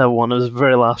I did have one. It was the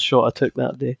very last shot I took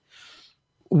that day.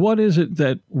 What is it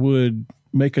that would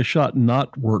make a shot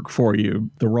not work for you?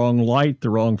 The wrong light, the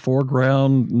wrong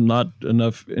foreground, not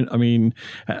enough. I mean,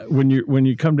 when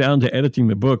you come down to editing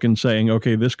the book and saying,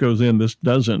 okay, this goes in, this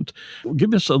doesn't,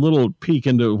 give us a little peek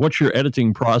into what's your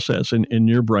editing process in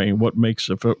your brain, what makes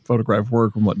a photograph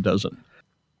work and what doesn't.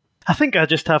 I think I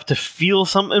just have to feel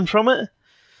something from it.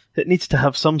 It needs to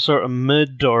have some sort of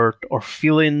mood or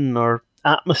feeling or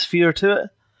atmosphere to it.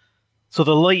 So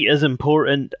the light is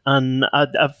important, and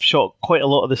I've shot quite a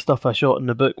lot of the stuff I shot in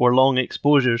the book were long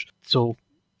exposures, so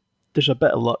there's a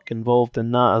bit of luck involved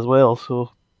in that as well.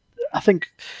 So I think,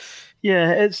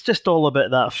 it's just all about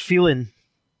that feeling.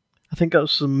 I think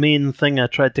that's the main thing I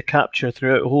tried to capture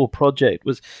throughout the whole project,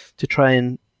 was to try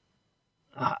and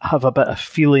have a bit of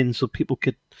feeling so people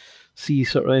could see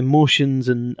sort of emotions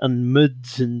and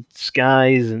moods and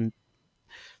skies and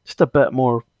just a bit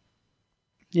more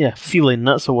feeling.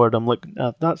 That's the word I'm looking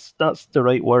at. That's the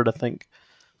right word, I think.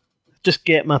 Just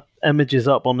get my images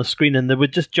up on the screen, and they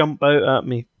would just jump out at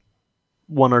me,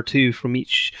 1 or 2 from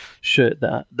each shoot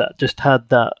that just had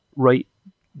the right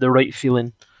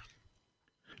feeling.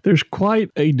 There's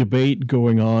quite a debate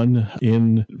going on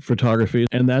in photography,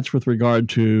 and that's with regard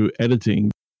to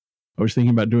editing. I was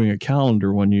thinking about doing a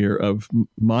calendar one year of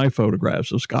my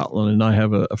photographs of Scotland, and I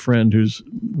have a friend who's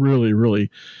really,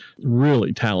 really,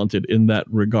 really talented in that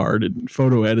regard, in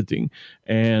photo editing.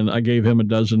 And I gave him a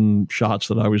dozen shots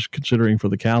that I was considering for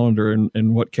the calendar,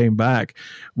 and what came back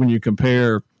when you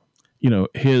compare,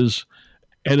 his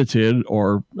edited,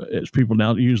 or as people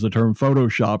now use the term,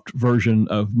 photoshopped version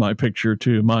of my picture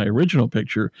to my original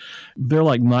picture, they're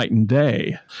like night and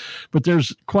day. But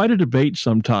there's quite a debate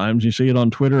sometimes. You see it on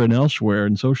Twitter and elsewhere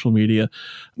in social media.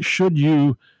 Should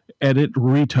you edit,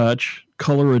 retouch,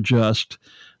 color adjust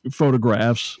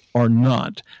photographs or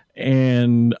not?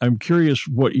 And I'm curious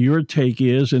what your take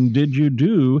is, and did you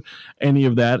do any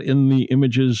of that in the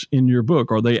images in your book?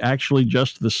 Are they actually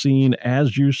just the scene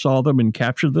as you saw them and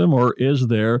captured them, or is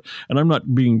there, and I'm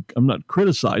not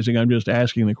criticizing, I'm just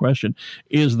asking the question,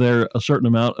 is there a certain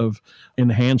amount of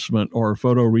enhancement or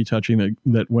photo retouching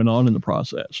that went on in the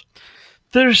process?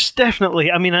 There's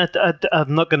definitely, I'm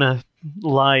not going to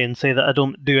lie and say that I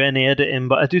don't do any editing,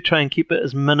 but I do try and keep it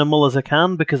as minimal as I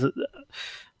can, because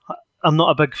I'm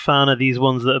not a big fan of these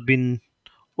ones that have been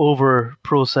over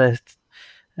processed.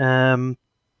 But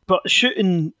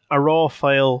shooting a raw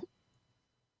file,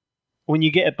 when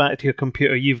you get it back to your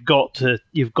computer, you've got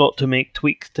to make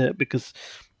tweaks to it, because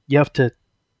you have to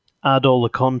add all the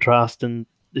contrast and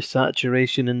the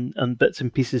saturation and bits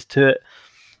and pieces to it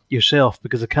yourself,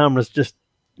 because the camera's just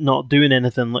not doing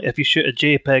anything. Like if you shoot a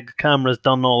JPEG, the camera's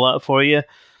done all that for you,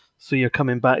 so you're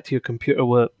coming back to your computer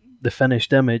with the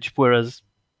finished image, whereas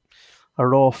a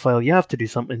raw file, you have to do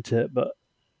something to it. But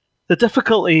the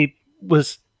difficulty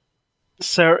was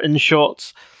certain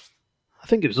shots. I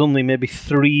think it was only maybe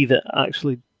 3 that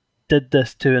actually did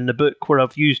this to in the book, where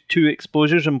I've used 2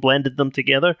 exposures and blended them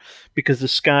together because the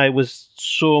sky was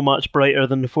so much brighter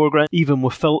than the foreground. Even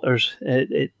with filters,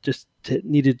 it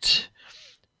needed.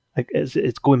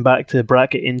 It's going back to the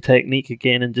bracketing technique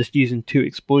again, and just using 2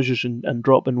 exposures and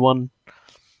dropping one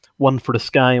for the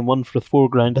sky and one for the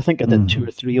foreground. I think I did 2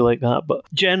 or 3 like that. But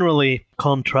generally,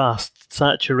 contrast,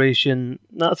 saturation,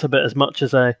 that's about as much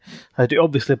as I do.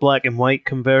 Obviously, black and white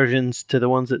conversions to the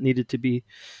ones that needed to be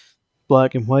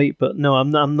black and white. But no,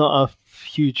 I'm not a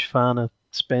huge fan of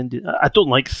spending. I don't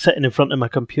like sitting in front of my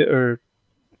computer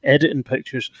editing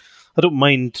pictures. I don't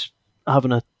mind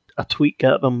having a tweak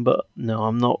at them, but no,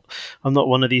 I'm not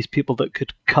one of these people that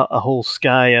could cut a whole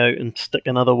sky out and stick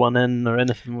another one in or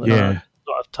anything like that. I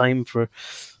don't have time for.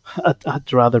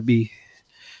 I'd rather be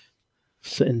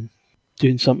sitting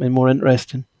doing something more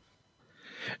interesting.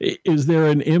 Is there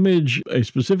an image, a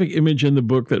specific image in the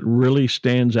book that really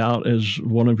stands out as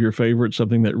one of your favorites,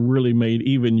 something that really made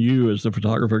even you as the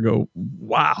photographer go,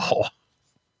 wow?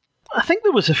 I think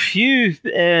there was a few.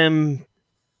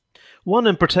 One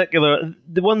in particular,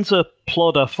 the ones at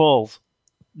Plodder Falls,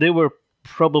 they were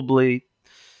probably,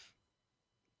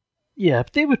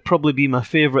 they would probably be my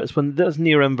favourites. When that was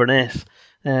near Inverness,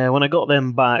 when I got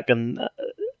them back, and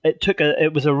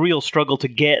it was a real struggle to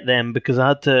get them because I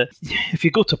had to. If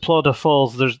you go to Plodder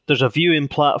Falls, there's a viewing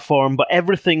platform, but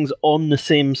everything's on the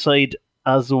same side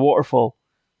as the waterfall,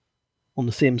 on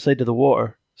the same side of the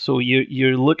water. So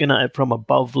you're looking at it from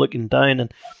above, looking down,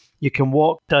 and you can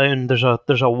walk down. There's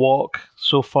a walk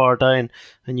so far down,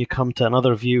 and you come to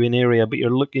another viewing area, but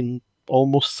you're looking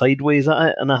almost sideways at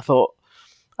it. And I thought,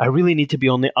 I really need to be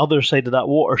on the other side of that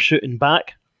water shooting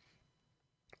back,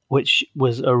 which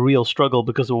was a real struggle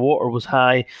because the water was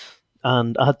high,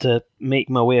 and I had to make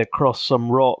my way across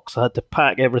some rocks. I had to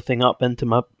pack everything up into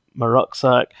my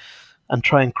rucksack and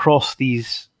try and cross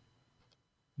these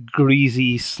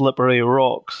greasy, slippery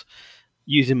rocks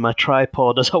using my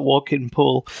tripod as a walking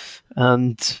pole,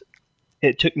 and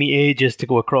it took me ages to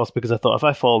go across because I thought, if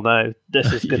I fall now,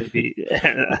 this is going to be.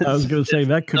 I was going to say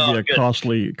that could be a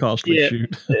costly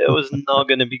shoot. It was not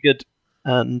going to be good,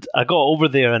 and I got over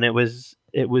there, and it was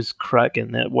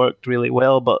cracking. It worked really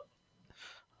well, but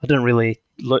I didn't really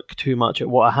look too much at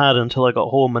what I had until I got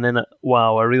home, and then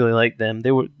I really liked them.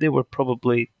 They were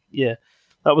probably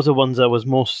that was the ones I was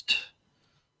most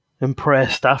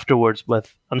impressed afterwards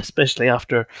with, and especially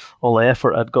after all the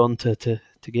effort I'd gone to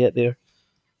get there.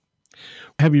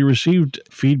 Have you received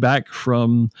feedback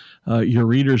from your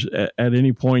readers at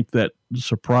any point that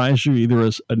surprised you, either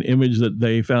as an image that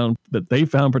they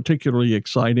found particularly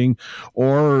exciting,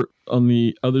 or on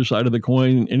the other side of the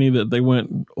coin, any that they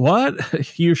went,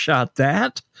 "What? You shot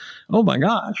that? Oh my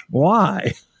gosh,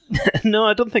 why?" No,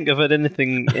 I don't think I've had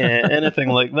anything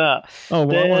like that. Oh,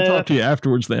 well, I want to talk to you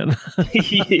afterwards then.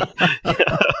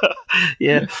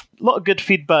 Yeah, a lot of good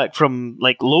feedback from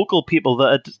local people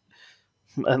that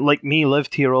had, like me,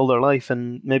 lived here all their life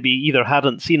and maybe either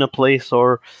hadn't seen a place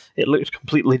or it looked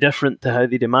completely different to how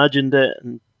they'd imagined it.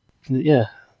 And yeah,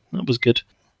 that was good.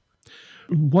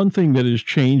 One thing that is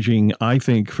changing, I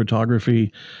think,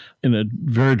 photography in a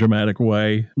very dramatic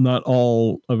way, not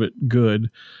all of it good,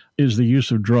 is the use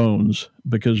of drones,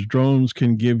 because drones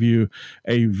can give you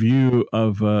a view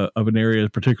of an area,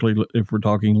 particularly if we're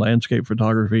talking landscape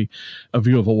photography, a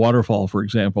view of a waterfall, for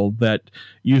example, that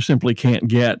you simply can't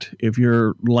get if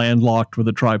you're landlocked with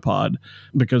a tripod,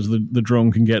 because the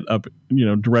drone can get up,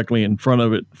 directly in front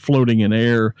of it, floating in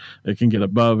air. It can get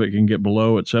above, it can get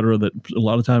below, etc. That a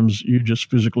lot of times you just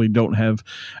physically don't have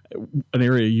an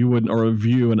area you wouldn't, or a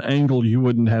view, an angle you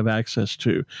wouldn't have access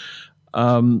to.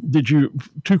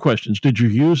 Two questions. Did you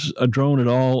use a drone at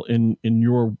all in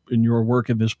your work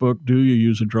in this book? Do you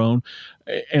use a drone?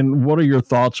 And what are your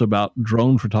thoughts about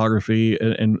drone photography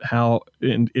and how,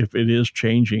 and if it is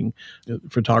changing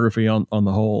photography on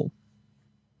the whole?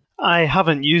 I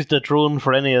haven't used a drone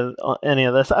for any of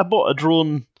this. I bought a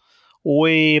drone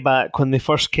way back when they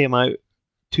first came out,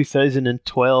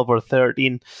 2012 or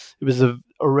 13. It was the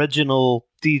original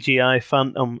DJI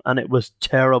Phantom, and it was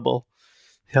terrible.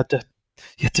 You had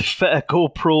to fit a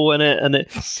GoPro in it, and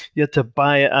you had to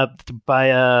buy a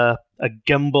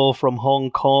gimbal from Hong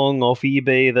Kong off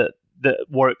eBay that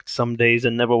worked some days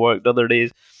and never worked other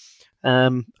days.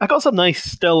 I got some nice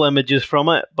still images from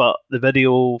it, but the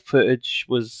video footage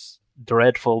was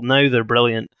dreadful. Now they're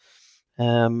brilliant.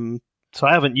 So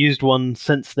I haven't used one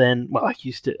since then. Well, I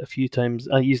used it a few times.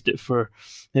 I used it for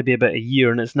maybe about a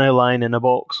year, and it's now lying in a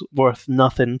box worth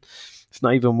nothing. It's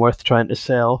not even worth trying to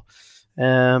sell.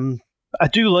 I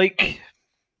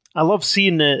love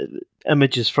seeing the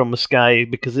images from the sky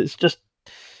because it's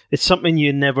something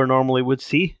you never normally would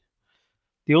see.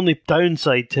 The only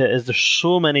downside to it is there's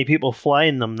so many people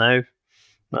flying them now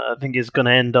that I think it's going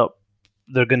to end up,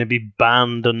 they're going to be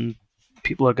banned, and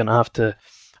people are going to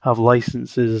have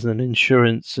licenses and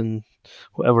insurance and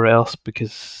whatever else,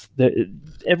 because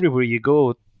everywhere you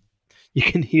go, you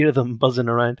can hear them buzzing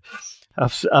around.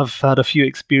 I've had a few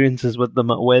experiences with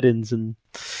them at weddings, and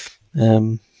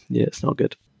it's not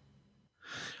good.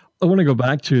 I want to go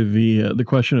back to the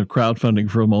question of crowdfunding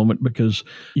for a moment, because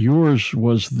yours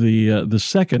was the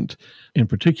second, in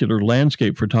particular,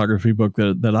 landscape photography book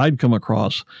that I'd come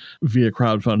across via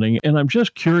crowdfunding. And I'm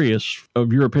just curious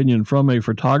of your opinion from a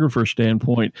photographer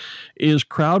standpoint. Is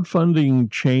crowdfunding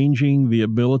changing the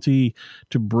ability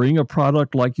to bring a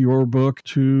product like your book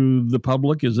to the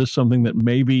public? Is this something that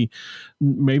maybe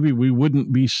we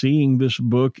wouldn't be seeing this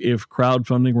book if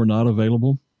crowdfunding were not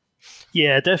available?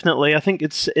 Yeah, definitely. I think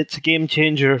it's a game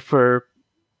changer for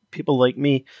people like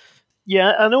me.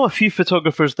 Yeah, I know a few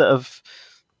photographers that have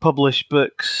published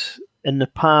books in the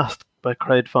past by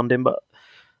crowdfunding, but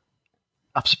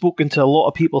I've spoken to a lot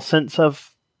of people since I've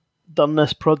done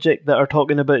this project that are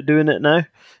talking about doing it now.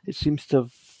 It seems to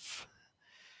have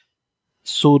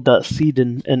sowed that seed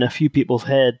in a few people's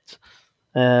heads.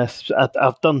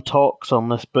 I've done talks on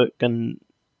this book, and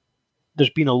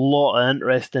there's been a lot of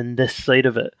interest in this side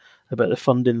of it, about the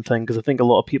funding thing, because I think a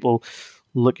lot of people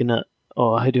looking at,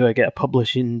 how do I get a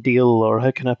publishing deal, or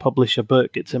how can I publish a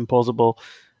book? It's impossible.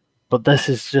 But this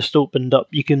has just opened up.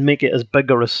 You can make it as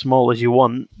big or as small as you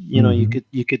want. You know, you could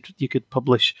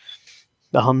publish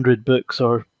 100 books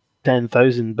or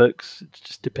 10,000 books. It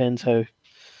just depends how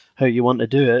you want to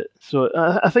do it. So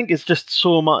I think it's just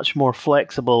so much more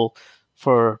flexible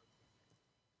for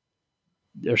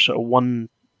there's sort of one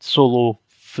solo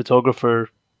photographer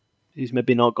who's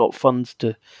maybe not got funds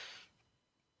to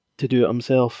do it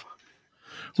himself.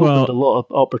 It's opened a lot of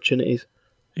opportunities.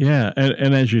 Yeah,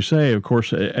 and as you say, of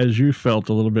course, as you felt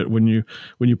a little bit when you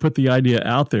put the idea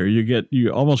out there,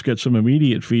 you almost get some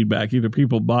immediate feedback. Either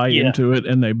people buy into it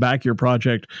and they back your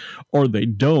project, or they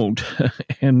don't,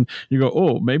 and you go,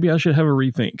 oh, maybe I should have a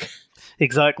rethink.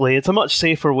 Exactly, it's a much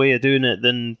safer way of doing it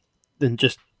than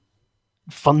just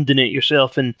funding it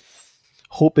yourself and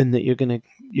hoping that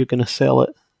you're gonna sell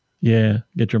it. Yeah,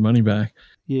 get your money back.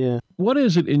 Yeah. What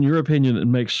is it, in your opinion, that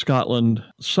makes Scotland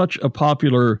such a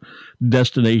popular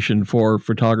destination for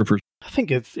photographers? I think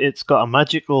it's got a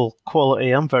magical quality.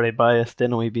 I'm very biased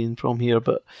anyway, being from here,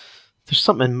 but there's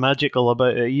something magical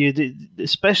about it.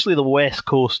 Especially the West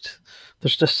Coast.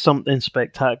 There's just something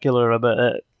spectacular about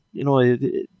it. You know,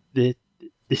 the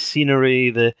scenery,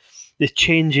 the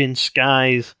changing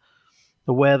skies,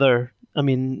 the weather. I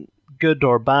mean, good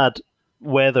or bad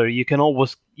weather, you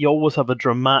always have a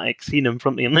dramatic scene in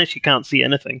front of you, unless you can't see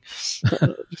anything.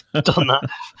 It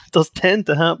does tend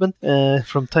to happen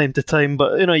from time to time,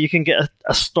 but you can get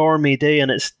a stormy day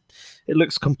and it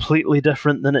looks completely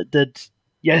different than it did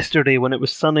yesterday when it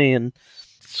was sunny, and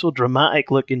so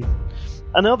dramatic looking.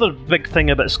 Another big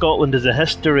thing about Scotland is the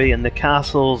history and the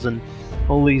castles and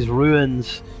all these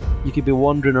ruins. You could be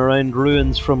wandering around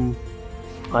ruins from,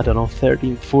 I don't know,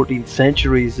 13th, 14th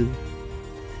centuries, and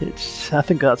I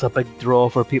think that's a big draw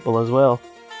for people as well.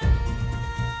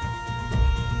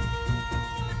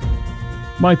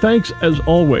 My thanks, as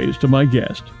always, to my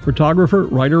guest, photographer,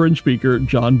 writer, and speaker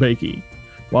John Bakey.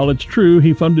 While it's true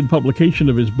he funded publication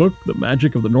of his book, The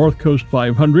Magic of the North Coast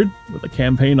 500, with a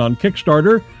campaign on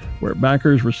Kickstarter, where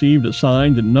backers received a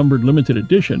signed and numbered limited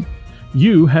edition,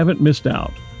 you haven't missed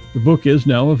out. The book is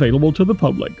now available to the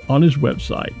public on his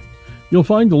website. You'll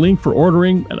find the link for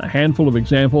ordering and a handful of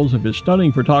examples of his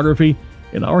stunning photography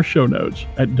in our show notes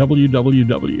at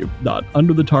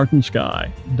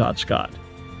www.underthetartansky.scot.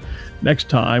 Next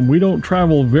time, we don't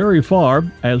travel very far,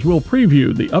 as we'll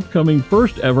preview the upcoming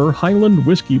first ever Highland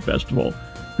Whiskey Festival,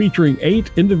 featuring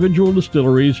 8 individual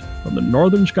distilleries from the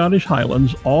northern Scottish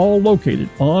Highlands, all located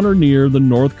on or near the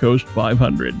North Coast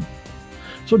 500.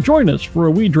 So join us for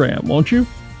a wee dram, won't you?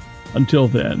 Until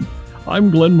then, I'm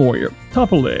Glenn Moyer.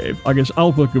 Tapalev agus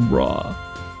Alpha Gubra.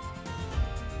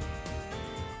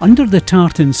 Under the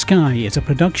Tartan Sky is a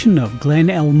production of Glenn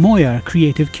L. Moyer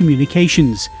Creative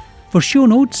Communications. For show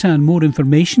notes and more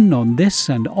information on this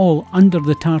and all Under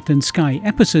the Tartan Sky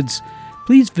episodes,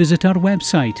 please visit our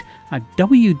website at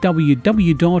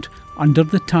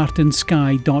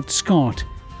www.underthetartansky.scot.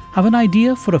 Have an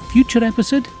idea for a future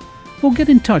episode? Or get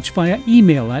in touch via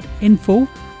email at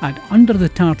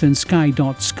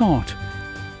info@underthetartansky.scot.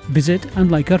 Visit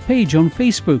and like our page on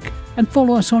Facebook and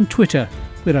follow us on Twitter,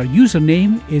 where our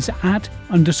username is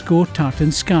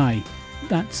 @_Tartan Sky.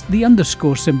 That's the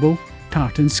underscore symbol,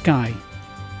 Tartan Sky.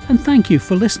 And thank you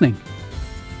for listening.